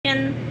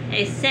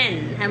a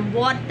sin, and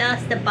what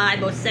does the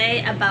Bible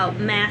say about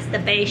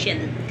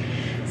masturbation?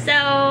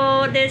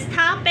 So this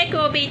topic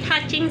will be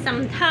touching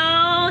some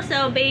toes,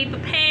 so be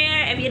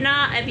prepared. If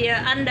you're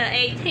under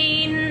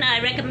 18, I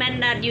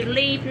recommend that you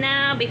leave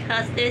now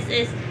because this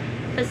is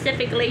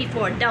specifically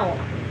for adults.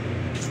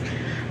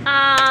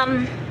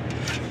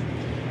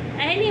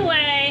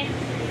 Anyway,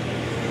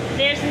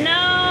 there's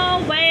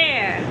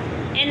nowhere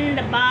in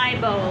the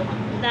Bible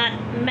that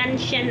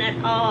mention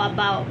at all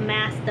about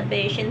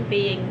masturbation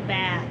being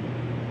bad.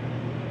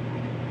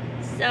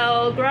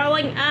 So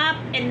growing up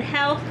in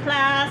health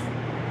class,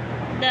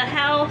 the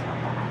health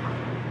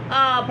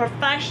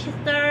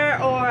professor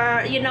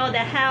or the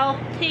health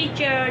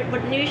teacher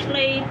would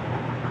usually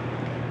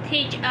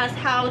teach us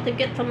how to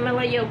get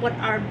familiar with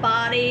our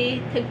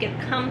body, to get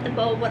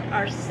comfortable with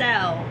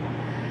ourselves.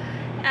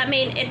 I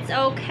mean, it's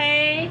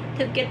okay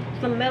to get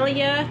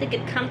familiar, to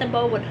get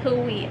comfortable with who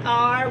we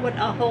are, with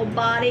our whole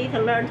body, to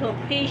learn to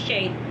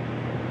appreciate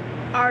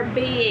our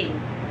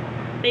being,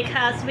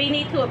 because we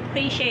need to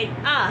appreciate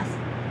us,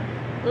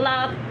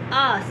 love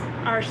us,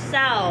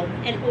 ourselves,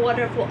 in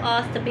order for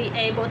us to be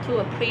able to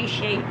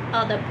appreciate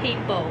other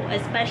people,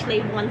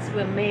 especially once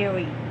we're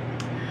married.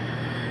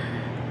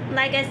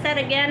 Like I said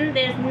again,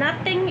 there's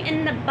nothing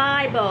in the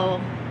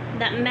Bible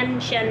that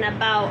mention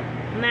about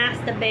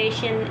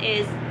masturbation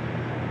is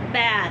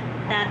bad,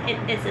 that it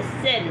is a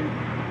sin.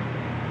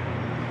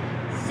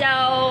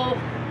 So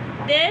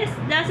this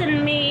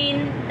doesn't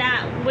mean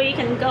that we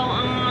can go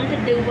on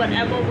to do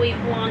whatever we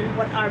want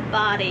with our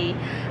body.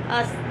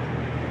 As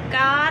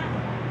God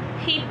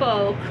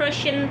people,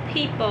 Christian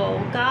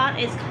people, God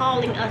is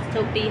calling us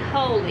to be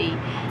holy,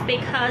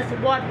 because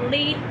what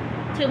leads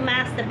to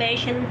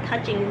masturbation,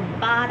 touching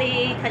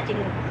body, touching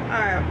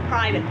our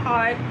private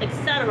part,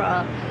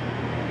 etc.,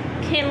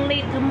 can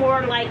lead to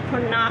more like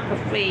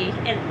pornography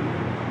and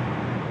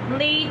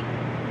lead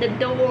the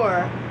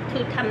door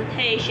to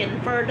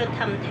temptation, further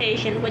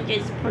temptation, which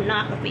is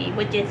pornography,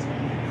 which is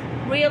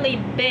really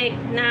big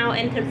now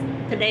in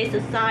today's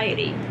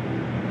society.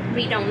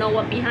 We don't know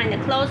what behind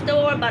the closed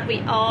door, but we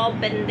all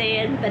been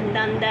there and been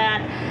done that.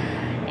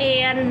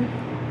 And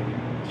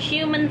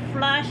human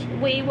flesh,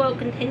 we will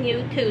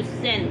continue to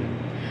sin.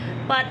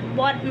 But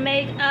what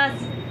makes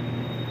us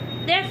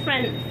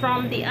different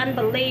from the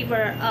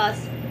unbeliever,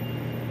 us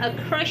a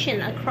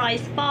Christian, a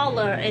Christ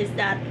follower, is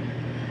that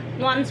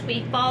once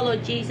we follow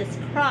Jesus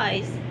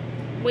Christ,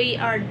 we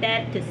are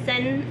dead to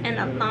sin and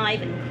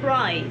alive in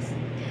Christ.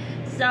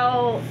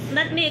 So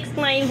let me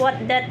explain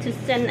what dead to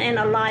sin and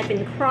alive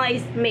in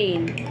Christ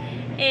mean.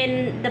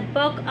 In the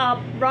book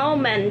of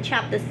Romans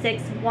chapter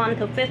 6, 1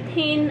 to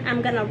 15,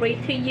 I'm going to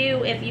read to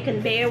you if you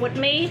can bear with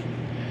me.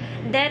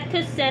 Dead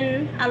to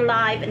sin,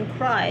 alive in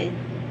Christ.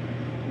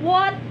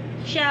 What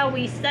shall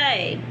we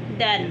say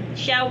then?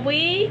 Shall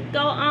we go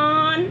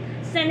on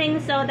sinning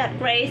so that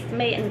grace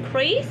may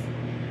increase?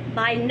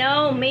 By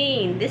no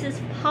means. This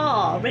is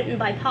Paul, written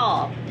by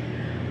Paul.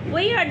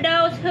 We are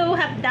those who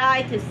have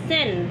died to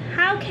sin.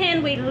 How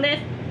can we live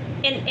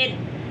in it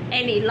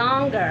any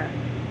longer?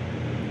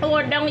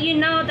 Or don't you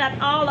know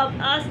that all of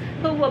us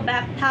who were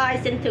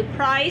baptized into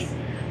Christ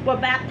were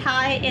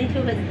baptized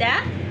into his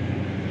death?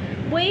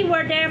 We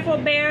were therefore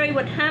buried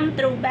with him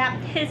through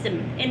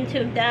baptism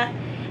into death,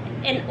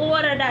 in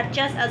order that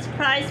just as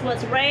Christ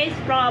was raised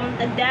from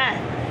the dead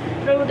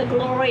through the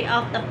glory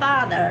of the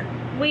Father,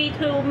 we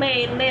too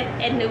may live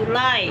a new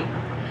life.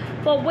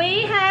 For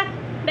we have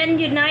been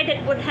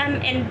united with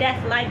him in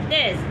death like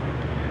this,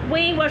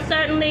 we will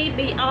certainly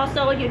be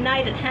also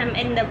united him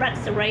in the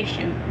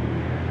resurrection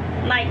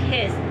like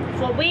his.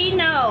 For we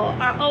know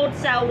our old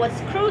self was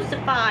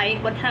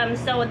crucified with him,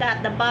 so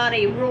that the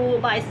body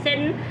ruled by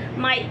sin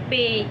might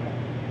be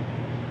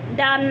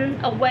done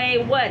away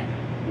with,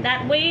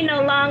 that we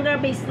no longer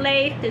be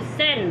slaves to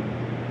sin.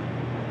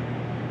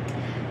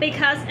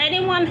 Because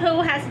anyone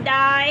who has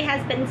died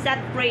has been set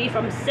free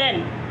from sin.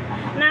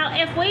 Now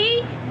if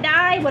we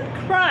die with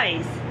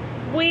Christ,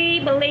 we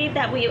believe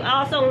that we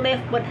also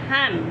live with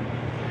him.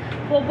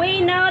 For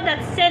we know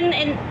that sin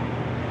in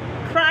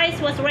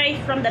Christ was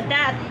raised from the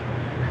dead.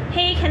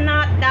 He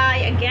cannot die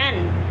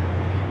again.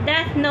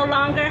 Death no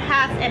longer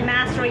has a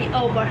mastery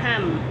over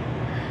him.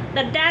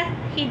 The death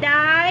he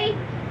died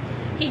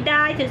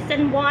to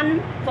sin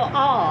one for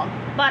all.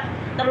 But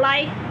the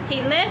life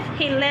he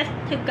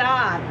lived to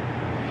God.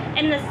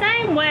 In the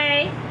same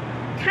way,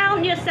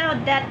 count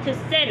yourself dead to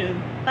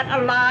sin, but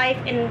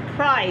alive in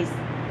Christ.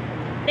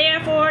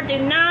 Therefore, do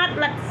not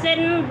let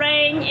sin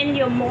reign in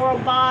your mortal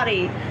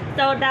body,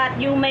 so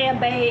that you may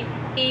obey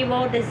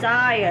evil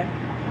desire.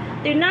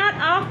 Do not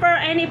offer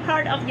any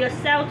part of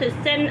yourself to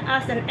sin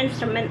as an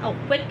instrument of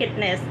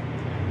wickedness,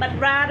 but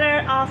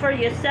rather offer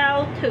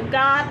yourself to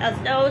God as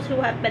those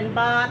who have been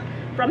bought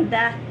from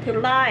death to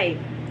life,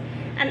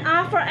 and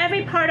offer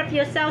every part of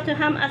yourself to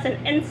him as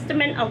an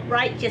instrument of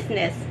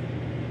righteousness.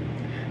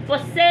 For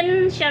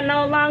sin shall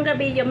no longer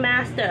be your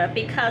master,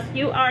 because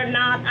you are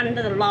not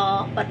under the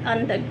law, but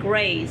under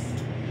grace.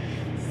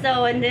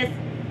 So in this,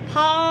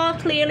 Paul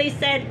clearly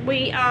said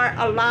we are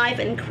alive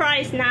in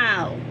Christ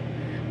now.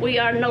 We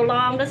are no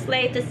longer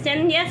slave to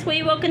sin. Yes,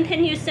 we will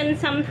continue sin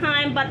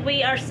sometime, but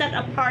we are set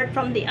apart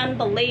from the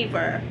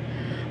unbeliever.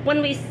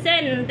 When we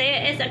sin,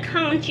 there is a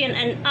conscience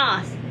in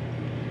us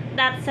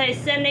that says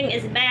sinning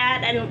is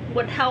bad and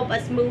would help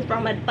us move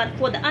from it. But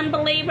for the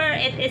unbeliever,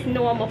 it is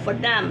normal for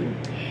them.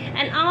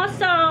 And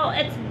also,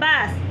 it's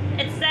best.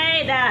 It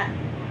say that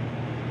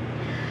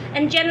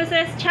in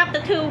Genesis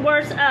chapter 2,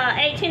 verse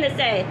 18, it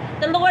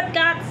says, the Lord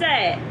God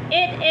said,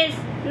 it is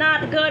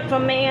not good for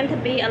man to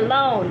be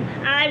alone.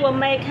 I will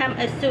make him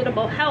a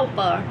suitable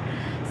helper.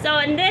 So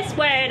in this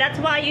way, that's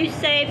why you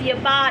save your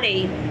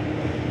body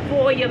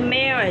for your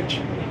marriage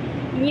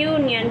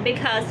union,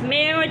 because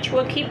marriage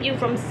will keep you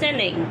from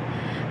sinning.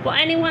 For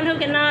anyone who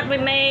cannot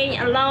remain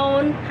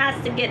alone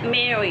has to get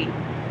married,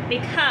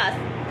 because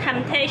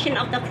temptation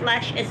of the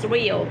flesh is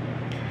real.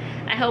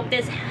 I hope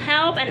this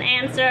helped and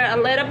answer a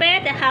little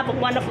bit. Have a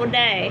wonderful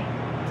day.